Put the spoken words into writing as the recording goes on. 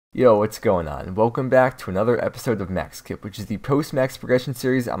Yo, what's going on? Welcome back to another episode of MaxKip, which is the post-max progression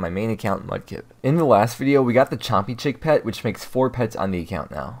series on my main account, MudKip. In the last video, we got the Chompy Chick pet, which makes 4 pets on the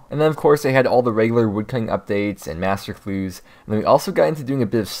account now. And then of course I had all the regular woodcutting updates and master clues, and then we also got into doing a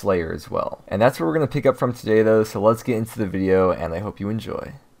bit of Slayer as well. And that's what we're going to pick up from today though, so let's get into the video and I hope you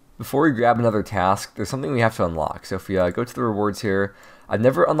enjoy. Before we grab another task, there's something we have to unlock. So if we go to the rewards here, I've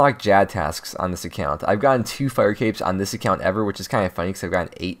never unlocked Jad tasks on this account. I've gotten 2 fire capes on this account ever, which is kind of funny because I've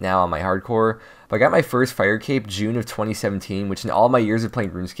gotten 8 now on my hardcore. But I got my first fire cape June of 2017, which in all my years of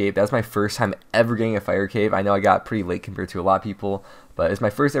playing RuneScape, that's my first time ever getting a fire cape. I know I got pretty late compared to a lot of people, but it's my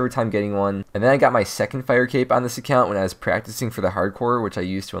first ever time getting one. And then I got my second fire cape on this account when I was practicing for the hardcore, which I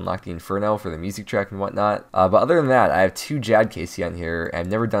used to unlock the Inferno for the music track and whatnot. But other than that, I have 2 Jad KC on here, and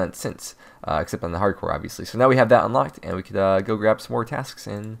I've never done it since. Except on the hardcore, obviously. So now we have that unlocked, and we could go grab some more tasks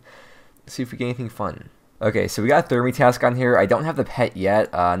and see if we get anything fun. Okay, so we got a Thermi task on here. I don't have the pet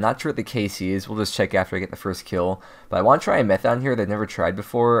yet. Not sure what the KC is. We'll just check after I get the first kill. But I want to try a method on here that I've never tried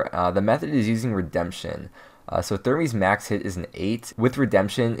before. The method is using Redemption. So Thermi's max hit is an 8. With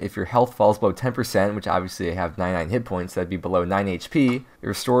Redemption, if your health falls below 10%, which obviously I have 99 hit points, that'd be below 9 HP, it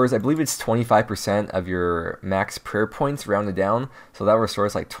restores, I believe it's 25% of your max prayer points rounded down. So that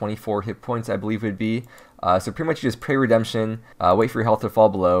restores like 24 hit points, I believe it would be. So pretty much you just pray Redemption, wait for your health to fall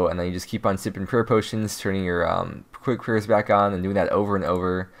below, and then you just keep on sipping prayer potions, turning your quick prayers back on, and doing that over and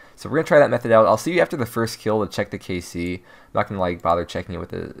over. So we're going to try that method out. I'll see you after the first kill to check the KC. I'm not going to like bother checking it with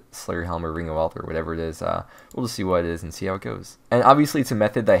the Slayer Helm or Ring of Wealth or whatever it is. We'll just see what it is and see how it goes. And obviously it's a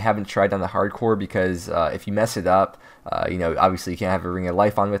method that I haven't tried on the hardcore because if you mess it up, you know, obviously you can't have a Ring of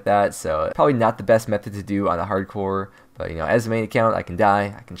Life on with that. So probably not the best method to do on a hardcore. But, you know, as a main account, I can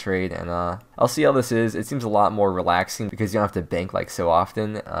die, I can trade, and I'll see how this is. It seems a lot more relaxing because you don't have to bank like so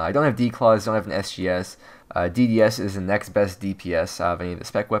often. I don't have D-Claws, don't have an SGS. DDS is the next best DPS of any of the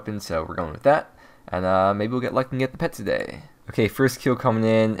spec weapons, so we're going with that. And maybe we'll get lucky and get the pet today. Okay, first kill coming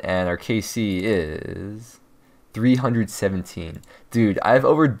in, and our KC is 317. Dude, I have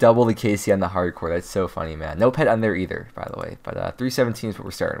over double the KC on the hardcore. That's so funny, man. No pet on there either, by the way. But 317 is what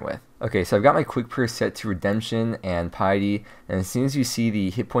we're starting with. Okay, so I've got my quick prayer set to Redemption and Piety. And as soon as you see the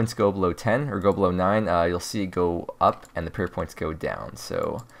hit points go below 10 or go below 9, you'll see it go up and the prayer points go down.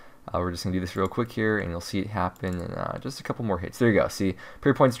 So we're just going to do this real quick here, and you'll see it happen in just a couple more hits. There you go. See,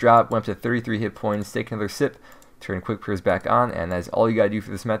 prayer points drop, went up to 33 hit points. Take another sip. Turn quick prayers back on, and that's all you gotta do for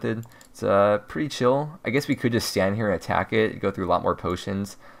this method. It's pretty chill. I guess we could just stand here and attack it, go through a lot more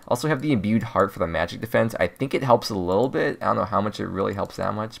potions. Also have the imbued heart for the magic defense. I think it helps a little bit. I don't know how much it really helps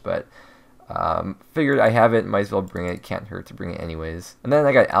that much, but figured I have it, might as well bring it. Can't hurt to bring it anyways. And then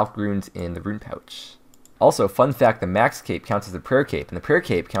I got Alch runes in the rune pouch. Also, fun fact, the max cape counts as a prayer cape, and the prayer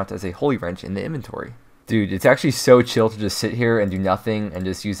cape counts as a holy wrench in the inventory. Dude, it's actually so chill to just sit here and do nothing and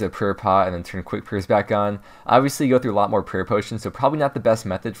just use the prayer pot and then turn quick prayers back on. Obviously, you go through a lot more prayer potions, so probably not the best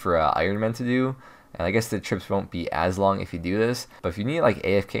method for Iron Man to do. And I guess the trips won't be as long if you do this. But if you need like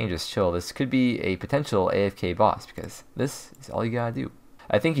AFK and just chill, this could be a potential AFK boss because this is all you gotta do.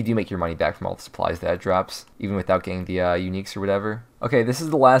 I think you do make your money back from all the supplies that it drops, even without getting the uniques or whatever. Okay, this is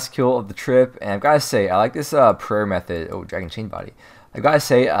the last kill of the trip, and I've gotta say, I like this prayer method. Oh, Dragon Chain Body. I've got to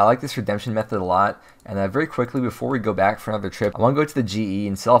say, I like this redemption method a lot, and very quickly before we go back for another trip, I want to go to the GE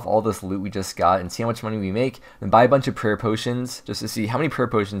and sell off all this loot we just got and see how much money we make, and buy a bunch of prayer potions just to see how many prayer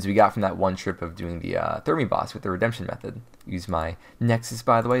potions we got from that one trip of doing the Thermi boss with the redemption method. Use my Nexus,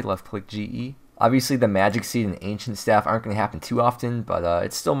 by the way, left click GE. Obviously the magic seed and ancient staff aren't going to happen too often, but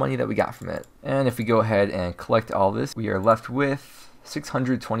it's still money that we got from it. And if we go ahead and collect all this, we are left with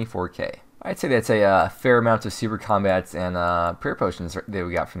 624k. I'd say that's a fair amount of super combats and prayer potions that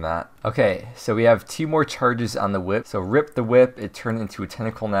we got from that. Okay, so we have 2 more charges on the whip. So rip the whip, it turned into a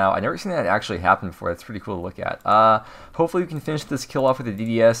tentacle now. I've never seen that actually happen before. That's pretty cool to look at. Hopefully we can finish this kill off with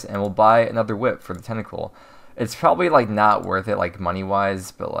the DDS and we'll buy another whip for the tentacle. It's probably like not worth it like money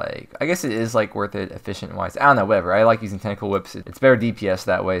wise, but like I guess it is like worth it efficient wise. I don't know, whatever. I like using tentacle whips. It's better DPS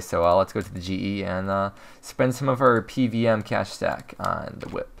that way. So let's go to the GE and spend some of our PVM cash stack on the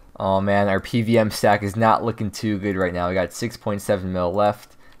whip. Oh man, our PVM stack is not looking too good right now. We got 6.7 mil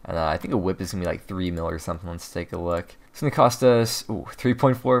left, and I think a whip is gonna be like 3 mil or something. Let's take a look. It's gonna cost us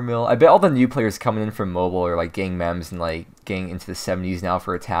 3.4 mil. I bet all the new players coming in from mobile are like getting mems and like getting into the 70s now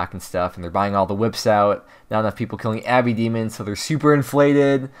for attack and stuff, and they're buying all the whips out. Not enough people killing Abbey demons, so they're super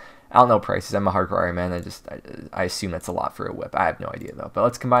inflated. I don't know prices. I'm a hardcore Iron Man. I assume that's a lot for a whip. I have no idea though. But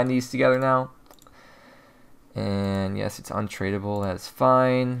let's combine these together now. And yes, it's untradeable. That's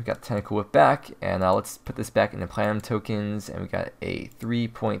fine. We got Tentacle Whip back, and let's put this back into Platinum tokens, and we got a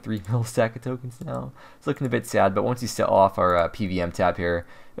 3.3 mil stack of tokens now. It's looking a bit sad, but once you set off our PVM tab here,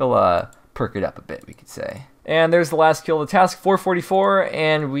 it'll perk it up a bit, we could say. And there's the last kill of the task, 444,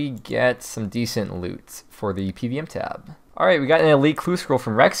 and we get some decent loot for the PVM tab. Alright, we got an elite clue scroll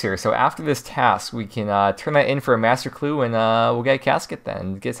from Rex here, so after this task, we can turn that in for a master clue, and we'll get a casket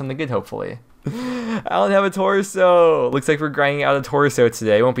then, get something good hopefully. I don't have a torso. Looks like we're grinding out a torso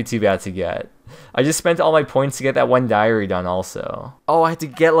today. It won't be too bad to get. I just spent all my points to get that one diary done also. Oh, I had to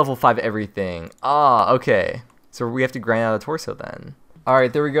get level 5 everything. Ah, okay. So we have to grind out a torso then.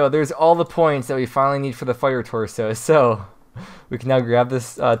 Alright, there we go. There's all the points that we finally need for the fighter torso. So we can now grab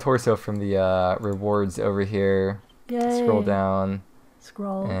this torso from the rewards over here. Yay. Scroll down.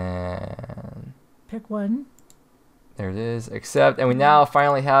 Scroll. And pick one. There it is, accept, and we now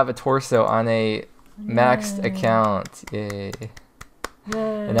finally have a torso on a maxed account. Yay.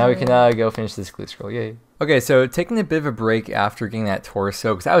 Yay. And now we can go finish this clue scroll. Yay. Okay, so taking a bit of a break after getting that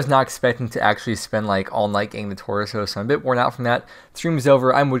torso, because I was not expecting to actually spend like all night getting the torso, so I'm a bit worn out from that. Stream's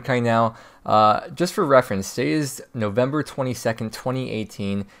over, I'm woodcutting now. Just for reference, today is November 22nd,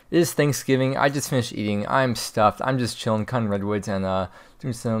 2018. It is Thanksgiving, I just finished eating, I'm stuffed, I'm just chilling, cutting redwoods, and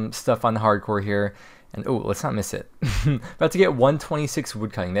doing some stuff on the hardcore here. And oh, let's not miss it. About to get 126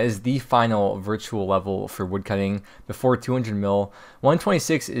 woodcutting. That is the final virtual level for woodcutting before 200 mil.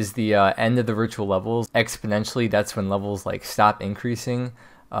 126 is the end of the virtual levels. Exponentially, that's when levels like stop increasing.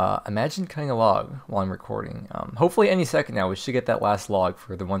 Imagine cutting a log while I'm recording. Hopefully any second now we should get that last log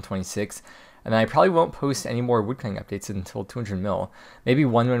for the 126. And then I probably won't post any more woodcutting updates until 200 mil. Maybe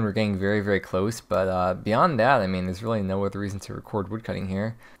one when we're getting very, very close, but beyond that, I mean, there's really no other reason to record woodcutting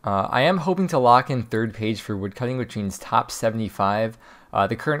here. I am hoping to lock in third page for woodcutting, which means top 75.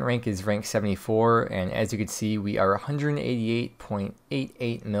 The current rank is rank 74, and as you can see, we are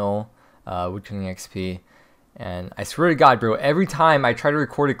 188.88 mil woodcutting XP. And I swear to God, bro, every time I try to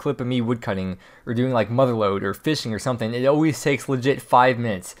record a clip of me woodcutting or doing like motherload or fishing or something, it always takes legit 5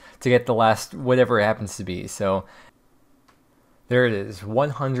 minutes to get the last whatever it happens to be. So there it is,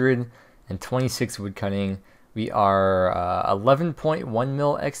 126 woodcutting. We are 11.1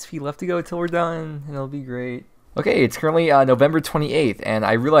 mil XP left to go till we're done, and it'll be great. Okay, it's currently November 28th, and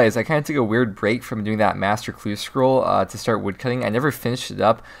I realized I kind of took a weird break from doing that master clue scroll to start woodcutting. I never finished it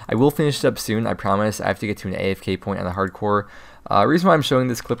up. I will finish it up soon, I promise. I have to get to an AFK point on the hardcore. Reason why I'm showing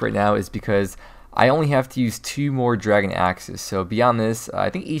this clip right now is because I only have to use 2 more dragon axes. So beyond this, I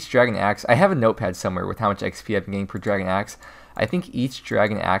think each dragon axe, I have a notepad somewhere with how much XP I've been getting per dragon axe. I think each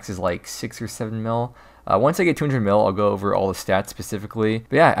dragon axe is like 6 or 7 mil. Once I get 200 mil, I'll go over all the stats specifically.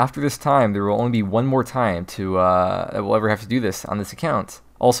 But yeah, after this time, there will only be one more time to that we'll ever have to do this on this account.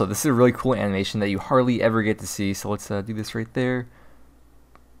 Also, this is a really cool animation that you hardly ever get to see, so let's do this right there.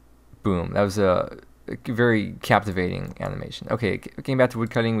 Boom. That was a very captivating animation. Okay, getting back to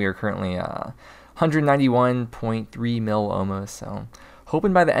woodcutting, we are currently 191.3 mil almost, so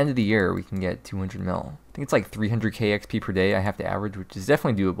hoping by the end of the year we can get 200 mil. I think it's like 300k XP per day I have to average, which is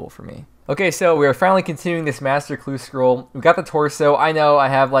definitely doable for me. Okay, so we are finally continuing this master clue scroll. We got the torso. I know I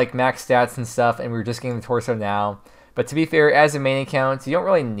have like max stats and stuff, and we're just getting the torso now. But to be fair, as a main account, you don't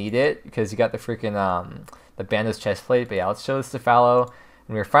really need it because you got the freaking the Bandos chest plate. But yeah, let's show this to Fallow.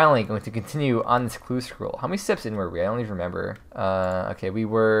 And we're finally going to continue on this clue scroll. How many steps in were we? I don't even remember. Okay, we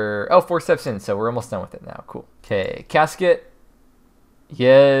were 4 steps in, so we're almost done with it now. Cool. Okay, casket.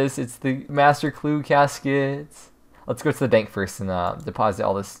 Yes, it's the master clue casket. Let's go to the bank first and deposit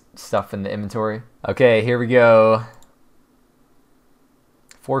all this stuff in the inventory. Okay, here we go.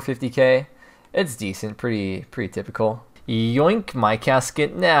 450k. It's decent, pretty typical. Yoink, my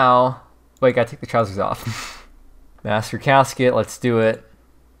casket now. Wait, gotta take the trousers off. Master casket, let's do it.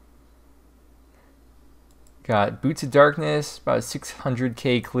 Got Boots of Darkness, about a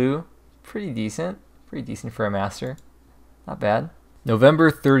 600k clue. Pretty decent for a master. Not bad. November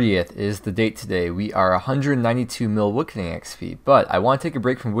 30th is the date today. We are 192 mil woodcutting XP, but I want to take a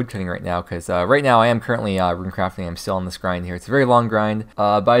break from woodcutting right now because right now I am currently runecrafting. I'm still on this grind here. It's a very long grind.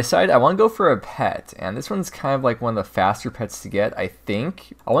 But I decided I want to go for a pet, and this one's kind of like one of the faster pets to get, I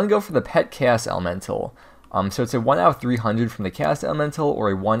think. I want to go for the pet Chaos Elemental. So it's a 1 out of 300 from the Chaos Elemental or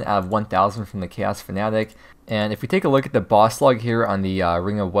a 1 out of 1000 from the Chaos Fanatic. And if we take a look at the boss log here on the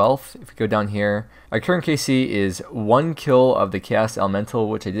Ring of Wealth, if we go down here, our current KC is 1 kill of the Chaos Elemental,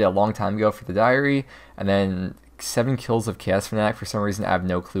 which I did a long time ago for the diary, and then 7 kills of Chaos Fanatic. For some reason, I have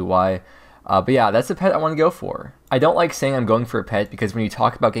no clue why. But yeah, that's the pet I want to go for. I don't like saying I'm going for a pet because when you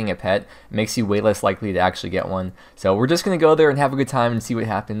talk about getting a pet, it makes you way less likely to actually get one. So we're just going to go there and have a good time and see what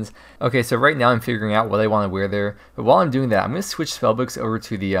happens. Okay, so right now I'm figuring out what I want to wear there. But while I'm doing that, I'm going to switch spellbooks over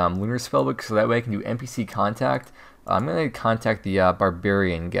to the Lunar spellbook so that way I can do NPC contact. I'm going to contact the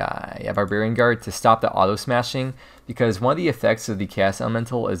Barbarian guy, Barbarian Guard, to stop the auto smashing, because one of the effects of the Chaos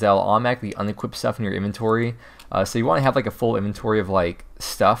Elemental is that it'll automatically unequip stuff in your inventory. So you want to have like a full inventory of like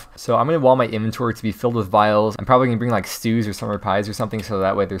stuff. So I'm going to want my inventory to be filled with vials. I'm probably going to bring like stews or summer pies or something, so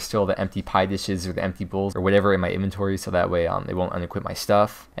that way there's still the empty pie dishes or the empty bowls or whatever in my inventory, so that way it won't unequip my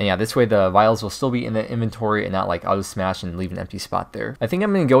stuff. And yeah, this way the vials will still be in the inventory and not like auto smash and leave an empty spot there. I think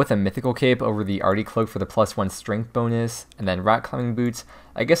I'm going to go with a mythical cape over the arty cloak for the +1 strength bonus, and then rock climbing boots.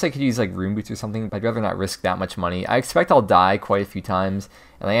 I guess I could use like rune boots or something, but I'd rather not risk that much money. I expect I'll die quite a few times,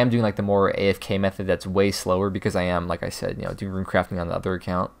 and I am doing like the more AFK method that's way slower because I am, like I said, doing rune crafting on the other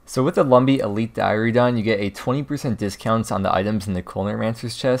account. So with the Lumbee Elite Diary done, you get a 20% discounts on the items in the Culinary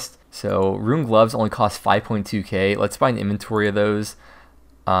chest. So rune gloves only cost 5.2k. Let's buy an inventory of those.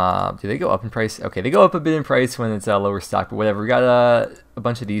 Do they go up in price? Okay, they go up a bit in price when it's lower stock, but whatever. We got a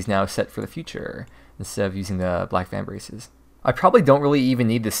bunch of these now set for the future instead of using the black fan braces. I probably don't really even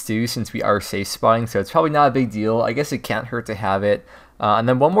need the stew since we are safe spotting, so it's probably not a big deal. I guess it can't hurt to have it. And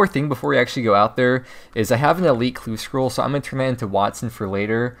then one more thing before we actually go out there is I have an elite clue scroll, so I'm going to turn that into Watson for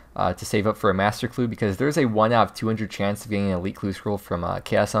later to save up for a master clue, because there's a 1 out of 200 chance of getting an elite clue scroll from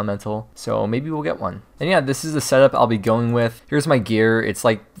Chaos Elemental, so maybe we'll get one. And yeah, this is the setup I'll be going with. Here's my gear. It's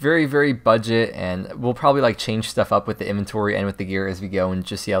like very, very budget, and we'll probably like change stuff up with the inventory and with the gear as we go and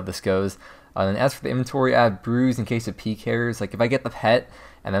just see how this goes. And as for the inventory, I have brews in case of PKers. Like if I get the pet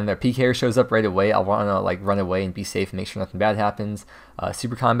and then their PKer shows up right away, I'll want to like run away and be safe and make sure nothing bad happens.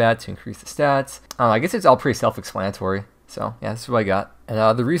 Super combat to increase the stats. I guess it's all pretty self-explanatory. So yeah, this is what I got.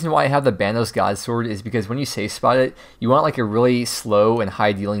 And the reason why I have the Bandos God Sword is because when you safe spot it, you want like a really slow and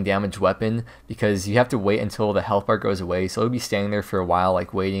high dealing damage weapon, because you have to wait until the health bar goes away. So it'll be standing there for a while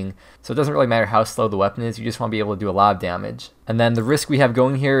like waiting. So it doesn't really matter how slow the weapon is, you just want to be able to do a lot of damage. And then the risk we have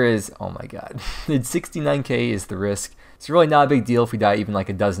going here is, oh my god, it's 69k is the risk. It's really not a big deal if we die even like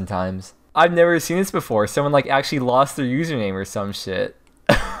a dozen times. I've never seen this before. Someone like actually lost their username or some shit.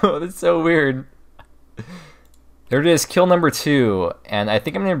 That's so weird. There it is, kill number 2, and I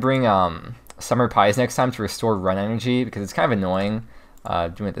think I'm going to bring summer pies next time to restore run energy, because it's kind of annoying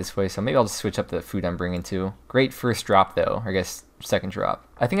doing it this way, so maybe I'll just switch up the food I'm bringing too. Great first drop though, or I guess second drop.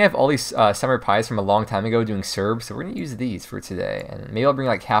 I think I have all these summer pies from a long time ago doing Serb, so we're going to use these for today, and maybe I'll bring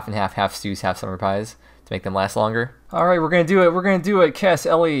like half and half, half stews, half summer pies to make them last longer. Alright, we're going to do it, we're going to do it. Cass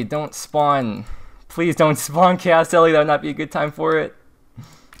Ellie, don't spawn. Please don't spawn, Cass Ellie, that would not be a good time for it.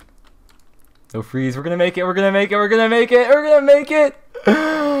 No freeze, we're gonna make it, we're gonna make it, we're gonna make it, we're gonna make it!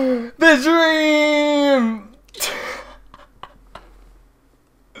 The dream!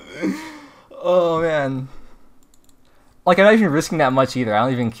 Oh man. Like, I'm not even risking that much either, I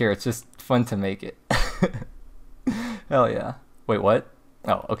don't even care, it's just fun to make it. Hell yeah. Wait, what?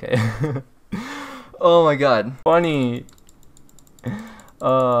 Oh, okay. Oh my god. Funny.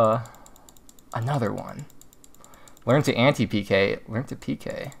 Another one. Learn to anti-PK, learn to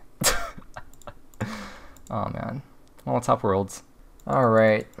PK. Oh man. All top worlds.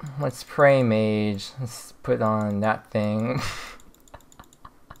 Alright, let's pray mage. Let's put on that thing.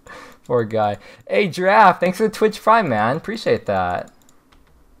 Poor guy. Hey Giraffe, thanks for the Twitch Prime, man. Appreciate that.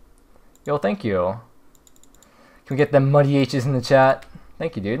 Yo, thank you. Can we get them muddy H's in the chat?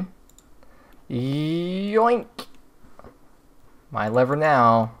 Thank you, dude. Yoink! My lever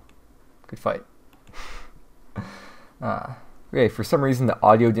now. Good fight. Okay, for some reason the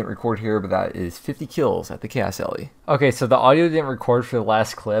audio didn't record here, but that is 50 kills at the Chaos Ellie. Okay, so the audio didn't record for the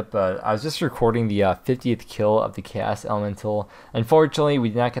last clip, but I was just recording the 50th kill of the Chaos Elemental. Unfortunately, we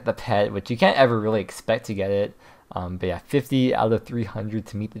did not get the pet, which you can't ever really expect to get it. But yeah, 50 out of 300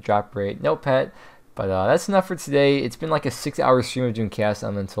 to meet the drop rate. No pet. But that's enough for today. It's been like a 6-hour stream of doing Chaos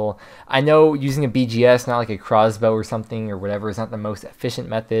Elemental. I know using a BGS, not like a crossbow or something or whatever, is not the most efficient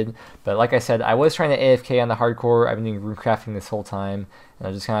method. But like I said, I was trying to AFK on the hardcore. I've been doing rune crafting this whole time. And I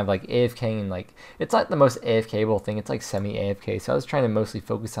was just kind of like AFKing, and like, it's not the most AFK-able thing. It's like semi-AFK. So I was trying to mostly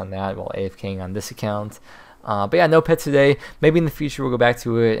focus on that while AFKing on this account. But yeah, no pets today. Maybe in the future we'll go back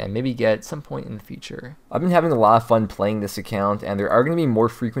to it and maybe get some point in the future. I've been having a lot of fun playing this account, and there are going to be more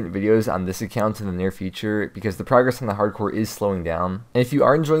frequent videos on this account in the near future because the progress on the hardcore is slowing down. And if you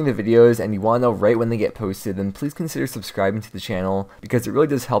are enjoying the videos and you want to know right when they get posted, then please consider subscribing to the channel because it really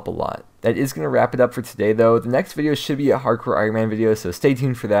does help a lot. That is going to wrap it up for today though. The next video should be a hardcore Iron Man video, so stay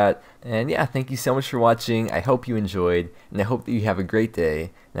tuned for that. And yeah, thank you so much for watching. I hope you enjoyed, and I hope that you have a great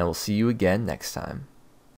day, and I will see you again next time.